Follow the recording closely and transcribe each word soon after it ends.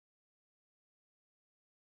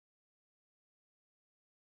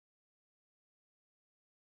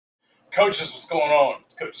Coaches, what's going on?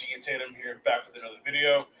 It's Coach Ian Tatum here, back with another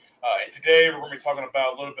video. And today we're going to be talking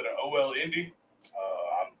about a little bit of OL Indy.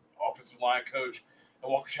 I'm offensive line coach at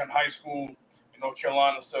Walkertown High School in North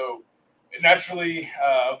Carolina. So naturally,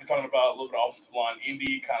 I'll be talking about a little bit of offensive line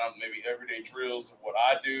Indy, kind of maybe everyday drills of what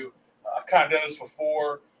I do. I've kind of done this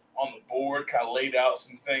before on the board, kind of laid out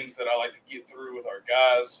some things that I like to get through with our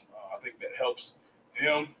guys. I think that helps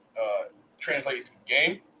them translate into the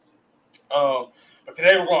game. But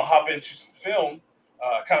today we're going to hop into some film.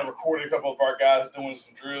 Kind of recorded a couple of our guys doing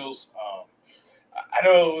some drills. I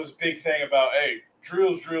know it was a big thing about, hey,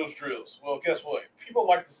 drills. Well, guess what? People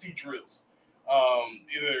like to see drills.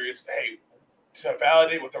 Either it's, hey, to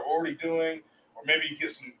validate what they're already doing, or maybe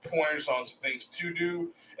get some pointers on some things to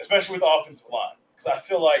do, especially with the offensive line. Because I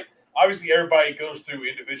feel like, obviously, everybody goes through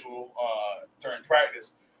individual during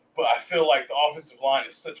practice, but I feel like the offensive line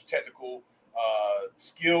is such a technical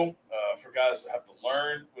skill for guys to have to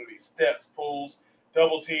learn, whether it be steps, pulls,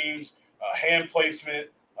 double teams, hand placement,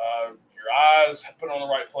 your eyes put on the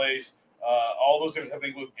right place, all those different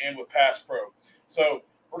things with pass pro. So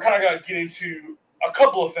we're kind of going to get into a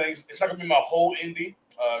couple of things. It's not going to be my whole Indy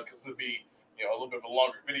because it'll be a little bit of a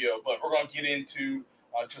longer video, but we're going to get into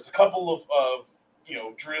just a couple of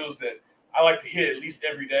drills that I like to hit at least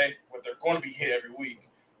every day, but they're going to be hit every week.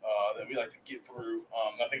 That we like to get through.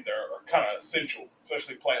 I think they're kind of essential,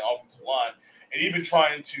 especially playing offensive line and even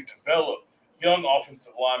trying to develop young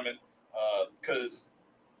offensive linemen because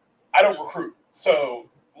I don't recruit. So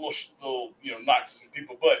we'll knock to some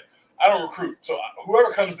people, but I don't recruit. So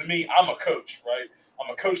whoever comes to me, I'm a coach, right? I'm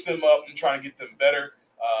going to coach them up and try and get them better.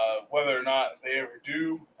 Whether or not they ever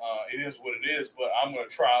do, it is what it is, but I'm going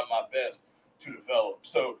to try my best to develop.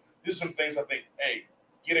 So these are some things I think, hey,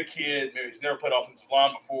 get a kid, maybe he's never played offensive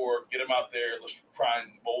line before, get him out there. Let's try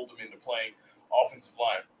and mold him into playing offensive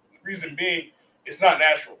line. The reason being, it's not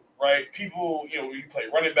natural, right? People, you play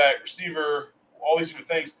running back, receiver, all these different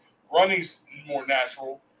things. Running's more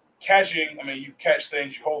natural. Catching, you catch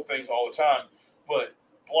things, you hold things all the time. But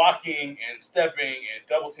blocking and stepping and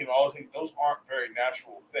double teaming, all those things, those aren't very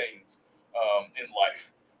natural things in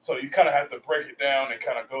life. So you kind of have to break it down and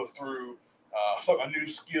kind of go through a new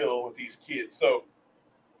skill with these kids. So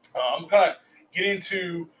I'm going to get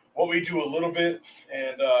into what we do a little bit.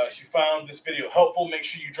 And if you found this video helpful, make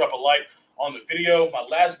sure you drop a like on the video. My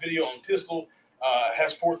last video on pistol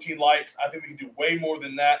has 14 likes. I think we can do way more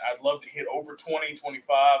than that. I'd love to hit over 20,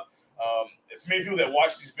 25. It's many people that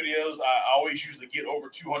watch these videos. I always usually get over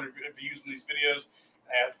 200 views in these videos.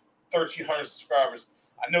 I have 1,300 subscribers.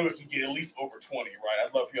 I know we can get at least over 20, right?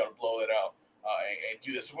 I'd love for y'all to blow that out and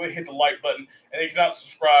do this. So we'll hit the like button. And if you're not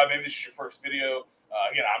subscribed, maybe this is your first video.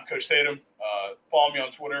 Again, I'm Coach Tatum. Follow me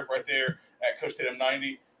on Twitter right there at Coach Tatum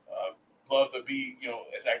 90. Love to be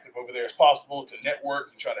as active over there as possible to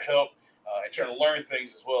network and try to help and try to learn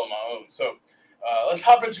things as well on my own. So let's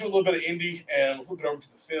hop into a little bit of Indy and we'll flip it over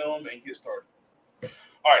to the film and get started.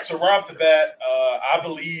 All right, so right off the bat, I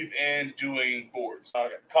believe in doing boards. I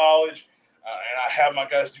got college and I have my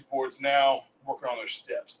guys do boards now, working on their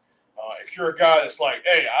steps. If you're a guy that's like,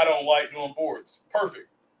 hey, I don't like doing boards, perfect.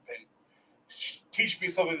 Teach me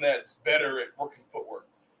something that's better at working footwork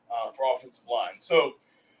for offensive line. So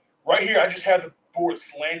right here, I just have the board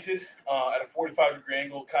slanted at a 45-degree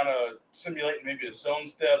angle, kind of simulating maybe a zone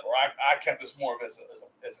step, or I kept this more of as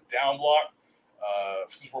a down block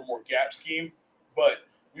since we're more gap scheme. But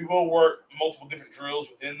we will work multiple different drills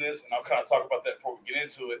within this, and I'll kind of talk about that before we get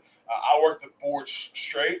into it. I'll work the board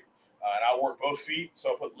straight, and I'll work both feet. So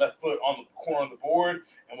I'll put left foot on the corner of the board,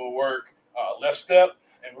 and we'll work left step,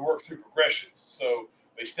 and we work through progressions. So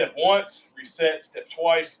they step once, reset, step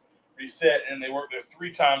twice, reset, and they work there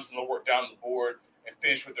 3 times, and they'll work down the board and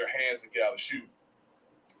finish with their hands and get out of the chute.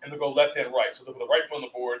 And they'll go left and right. So they'll put the right foot on the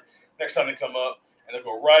board. Next time they come up, and they'll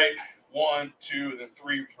go right, 1, 2, then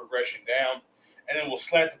 3 progression down. And then we'll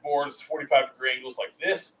slant the boards 45-degree angles like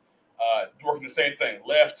this, working the same thing,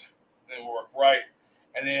 left, and then we'll work right.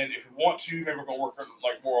 And then if we want to, maybe we're going to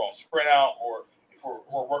work more on sprint out, or if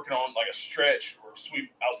we're working on like a stretch or a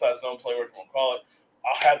sweep outside zone play, whatever you want to call it,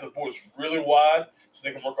 I'll have the boards really wide so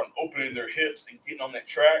they can work on opening their hips and getting on that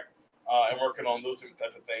track and working on those different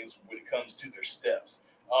types of things when it comes to their steps.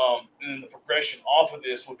 And then the progression off of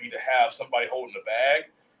this would be to have somebody holding the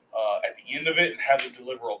bag at the end of it and have them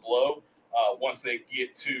deliver a blow once they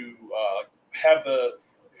get to have the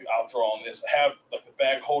 – I'll draw on this. Have like the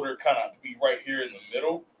bag holder kind of be right here in the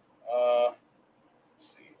middle.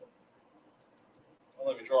 Let's see. Well,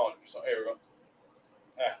 let me draw on it. So here we go.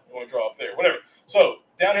 I'm going to draw up there. Whatever. So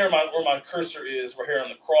down here where my cursor is, right here on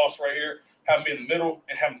the cross right here, have them be in the middle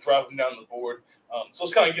and have them drive them down the board. So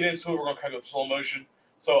let's kind of get into it. We're going to kind of go slow motion.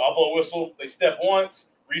 So I'll blow a whistle. They step once,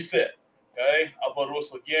 reset. Okay. I'll blow the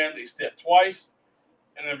whistle again. They step twice,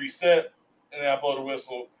 and then reset. And then I blow the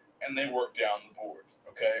whistle, and they work down the board.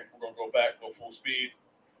 Okay. We're going to go back, go full speed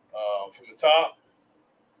from the top.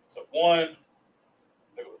 So 1,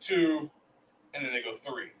 they go 2, and then they go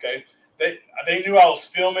 3. Okay. They knew I was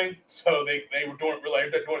filming, so they were doing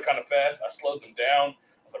it kind of fast. I slowed them down.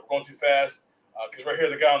 I was like, we're going too fast. Because right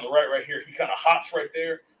here, the guy on the right here, he kind of hops right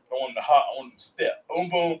there. I want him to hop. I want him to step. Boom,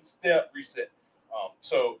 boom, step, reset.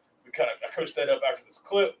 So I coached that up after this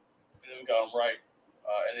clip, and then we got them right.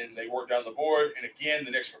 And then they work down the board. And again,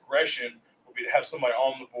 the next progression will be to have somebody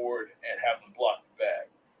on the board and have them block the bag.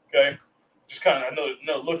 Okay? Just kind of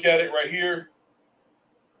another look at it right here.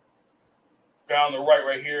 Guy on the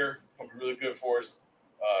right here, going to be really good for us.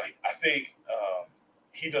 I think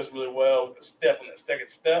he does really well with the step on that second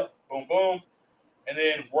step. Boom, boom. And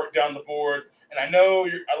then work down the board. And I know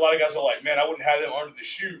a lot of guys are like, man, I wouldn't have them under the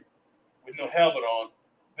chute with no helmet on.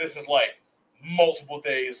 This is like multiple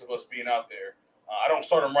days of us being out there. I don't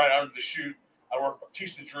start them right under the chute. I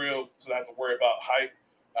teach the drill, so I have to worry about height.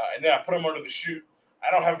 And then I put them under the chute. I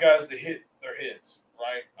don't have guys that hit their heads,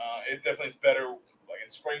 right? It definitely is better, like in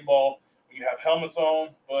spring ball, when you have helmets on.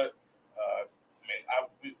 But,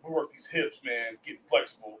 we work these hips, man, getting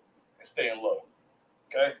flexible and staying low.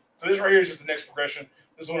 Okay? So this right here is just the next progression.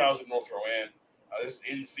 This is when I was at North Carolina. This is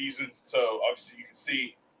in season, so obviously you can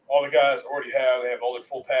see all the guys already have all their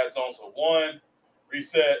full pads on. So 1,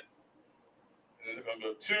 reset, and then they're going to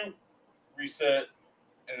go 2, reset,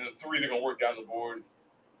 and then 3, they're going to work down the board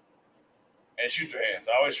and shoot their hands.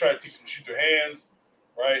 I always try to teach them to shoot their hands,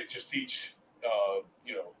 right? Just teach,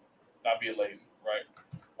 not being lazy, right?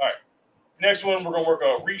 All right. Next one, we're going to work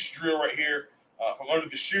a reach drill right here from under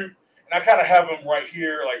the chute. And I kind of have them right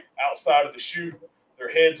here, like outside of the chute. Their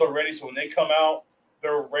heads are ready, so when they come out,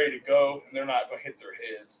 they're ready to go, and they're not going to hit their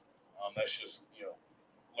heads. That's just,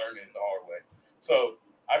 learning the hard way. So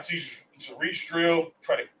I teach it's a reach drill.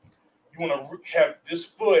 You want to have this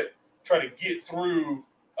foot try to get through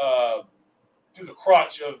the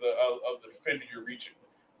crotch of the defender you're reaching.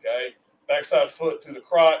 Okay, backside foot through the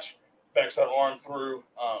crotch, backside arm through.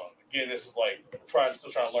 Again, this is like still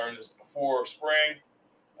trying to learn this before spring.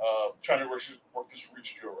 Trying to work this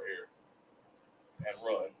reach drill right here and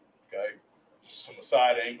run. Okay, just from the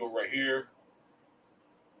side angle right here.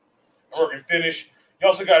 And working finish. You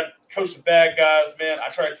also got to coach the bag guys, man. I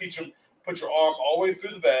try to teach them, put your arm all the way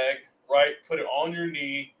through the bag, right? Put it on your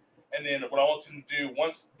knee. And then what I want them to do,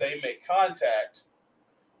 once they make contact,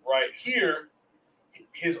 right here,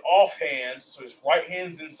 his offhand, so his right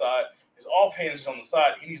hand's inside, his offhand is on the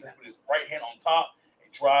side. He needs to put his right hand on top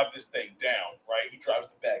and drive this thing down, right? He drives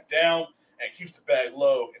the bag down and keeps the bag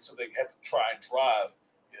low, and so they have to try and drive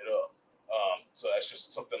it up. So that's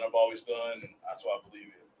just something I've always done, and that's what I believe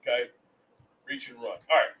in, okay? Reach and run.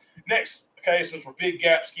 All right, next, okay, since we're big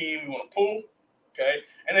gap scheme, we want to pull, okay?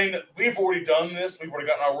 And then we've already done this. We've already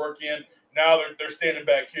gotten our work in. Now they're standing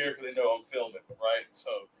back here because they know I'm filming, right? So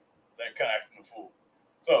they're kind of acting a fool.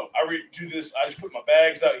 So I do this. I just put my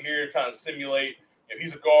bags out here to kind of simulate. If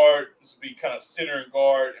he's a guard, this would be kind of center and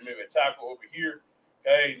guard, and maybe a tackle over here,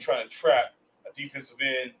 okay? And trying to trap a defensive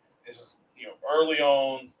end. This is, early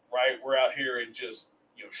on, right? We're out here in just,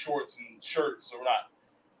 shorts and shirts, so we're not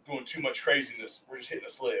doing too much craziness. We're just hitting a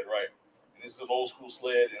sled, right? And this is an old school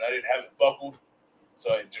sled, and I didn't have it buckled,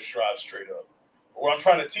 so it just drives straight up. But what I'm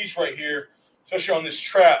trying to teach right here, especially on this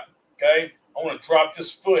trap, okay, I want to drop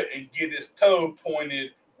this foot and get this toe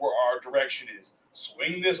pointed where our direction is.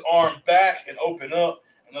 Swing this arm back and open up,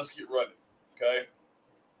 and let's get running, okay?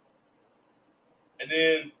 And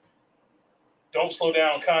then don't slow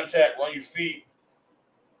down contact, run your feet,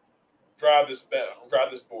 drive this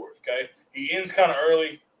board, okay? He ends kind of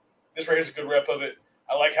early. This right here is a good rep of it.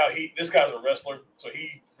 I like how this guy's a wrestler, so he's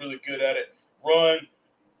really good at it. Run,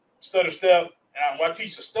 stutter step. And when I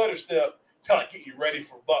teach the stutter step, it's kind of like getting you ready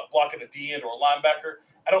for blocking a D end or a linebacker.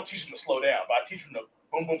 I don't teach them to slow down, but I teach them to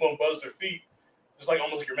boom, boom, boom, buzz their feet, just like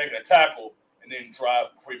almost like you're making a tackle, and then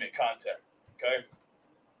drive before you make contact, okay?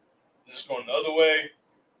 Just going the other way,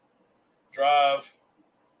 drive.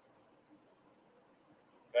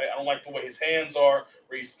 Okay, I don't like the way his hands are,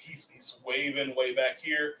 where he's waving way back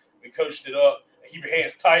here. We coached it up. Keep your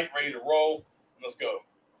hands tight, ready to roll, and let's go.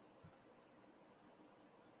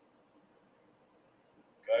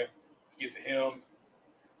 Okay, get to him.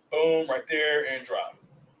 Boom, right there, and drive.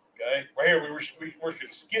 Okay, right here we're going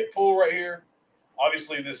to skip pull right here.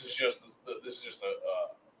 Obviously, this is just a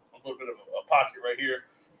little bit of a pocket right here.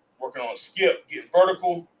 Working on a skip, getting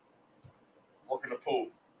vertical, working the pull.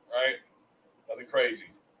 Right, nothing crazy.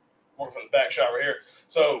 Working from the back shot right here.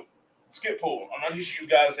 So skip pull. I'm not teaching you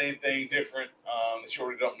guys anything different that you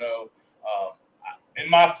already don't know. In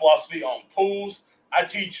my philosophy on pulls, I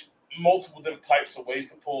teach multiple different types of ways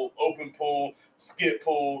to pull: open pull, skip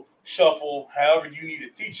pull, shuffle, however you need to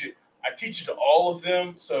teach it. I teach it to all of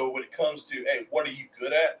them. So when it comes to, hey, what are you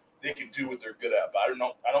good at? They can do what they're good at. But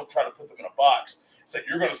I don't try to put them in a box and say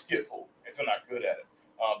you're going to skip pull if they're not good at it.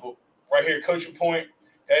 But right here, coaching point.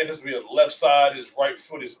 Okay, this will be on the left side. His right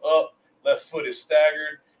foot is up. Left foot is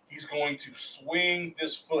staggered. He's going to swing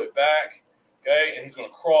this foot back. Okay, and he's going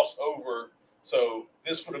to cross over. So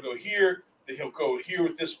this foot will go here. Then he'll go here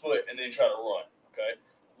with this foot and then try to run. Okay,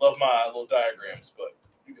 love my little diagrams, but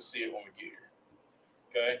you can see it when we get here.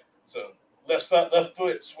 Okay, so left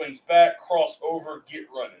foot swings back, cross over, get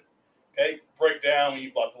running. Okay, break down when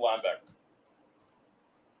you block the linebacker.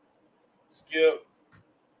 Skip,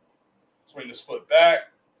 swing this foot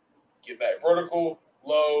back, get back vertical,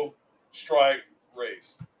 low, strike,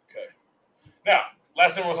 raise. Okay. Now,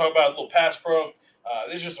 last thing we're talking about, a little pass pro.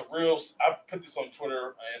 This is just a real. I've put this on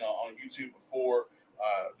Twitter and on YouTube before.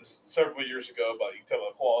 This is several years ago, but you can tell by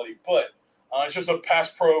the quality. But it's just a pass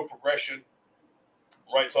pro progression,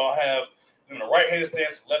 right? So I'll have in a right-handed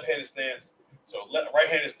stance, left-handed stance. So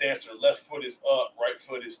right-handed stance, their left foot is up, right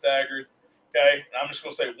foot is staggered. Okay, and I'm just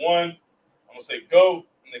gonna say one. I'm gonna say go,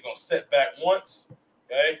 and they're gonna set back once.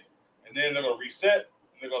 Okay, and then they're gonna reset.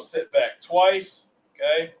 And they're gonna set back twice.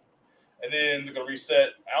 Okay, and then they're gonna reset.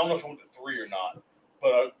 I don't know if I went to 3 or not,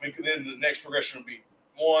 but then the next progression will be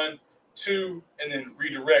 1, 2, and then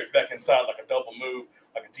redirect back inside like a double move,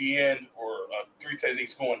 like a D end or a 3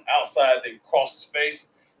 techniques going outside. They cross his face.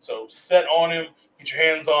 So set on him, get your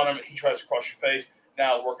hands on him, and he tries to cross your face.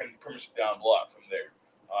 Now working pretty much down block from there.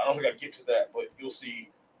 I don't think I get to that, but you'll see.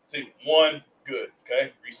 See 1, good.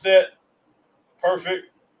 Okay, reset, perfect.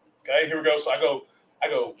 Okay, here we go. So I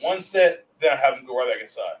go 1 set, then I have him go right back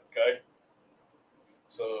inside. Okay,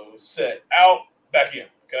 so set out, back in.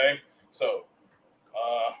 Okay, so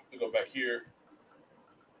we go back here.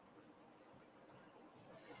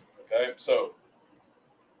 Okay, so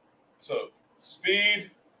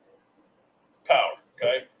speed, power.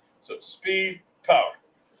 Okay, so speed, power.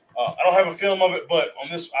 I don't have a film of it, but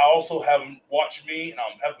on this, I also have them watch me, and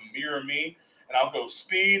I'll have them mirror me, and I'll go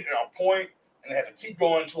speed, and I'll point, and they have to keep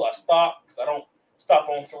going until I stop, because I don't stop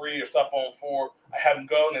on 3 or stop on 4. I have them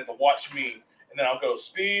go, and they have to watch me, and then I'll go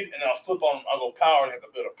speed, and then I'll flip on, I'll go power, and have to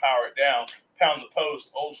be able to power it down, pound the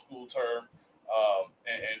post, old school term,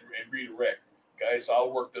 and redirect. Okay, so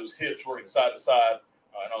I'll work those hips, working side to side,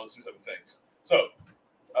 and all those type of things. So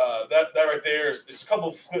that right there is a couple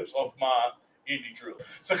of flips of my indie drill.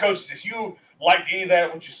 So, coaches, if you liked any of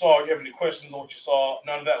that, what you saw, you have any questions on what you saw,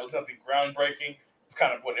 none of that was nothing groundbreaking. It's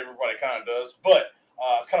kind of what everybody kind of does. But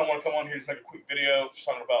kind of want to come on here to make a quick video, just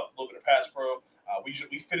talking about a little bit of pass pro.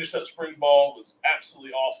 We finished up spring ball. It was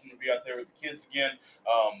absolutely awesome to be out there with the kids again.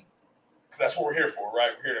 Because that's what we're here for,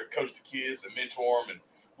 right? We're here to coach the kids and mentor them and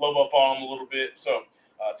love up on them a little bit. So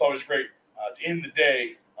it's always great at the end of the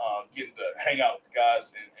day getting to hang out with the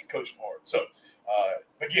guys and coach them hard. So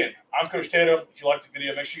again, I'm Coach Tatum. If you liked the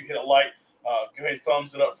video, make sure you hit a like. Go ahead and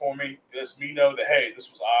thumbs it up for me. It lets me know that, hey, this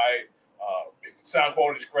was if the sound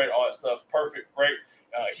quality is great, all that stuff, perfect, great.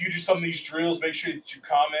 If you do some of these drills, make sure that you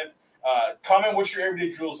comment. Comment what your everyday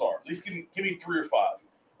drills are. At least give me 3 or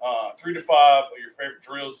 5. 3 to 5 are your favorite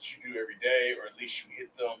drills that you do every day, or at least you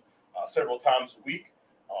hit them several times a week.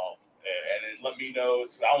 And then let me know.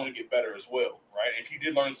 I want to get better as well, right? If you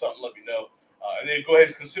did learn something, let me know. And then go ahead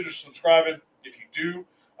and consider subscribing. If you do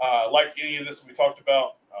like any of this we talked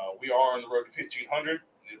about, we are on the road to 1,500.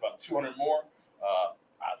 Need about 200 more.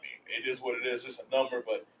 I mean, it is what it is. It's a number,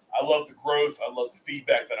 but I love the growth. I love the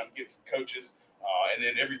feedback that I'm getting from coaches. And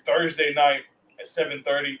then every Thursday night at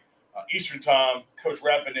 7:30 Eastern Time, Coach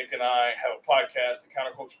Rapinick and I have a podcast, the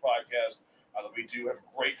Counterculture Podcast, that we do have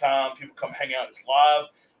a great time. People come hang out. It's live.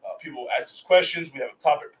 People ask us questions. We have a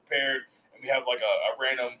topic prepared. We have like a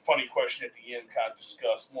random funny question at the end, kind of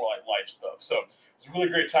discuss more like life stuff. So it's a really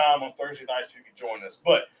great time on Thursday nights. You can join us.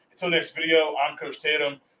 But until next video, I'm Coach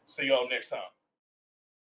Tatum. See y'all next time.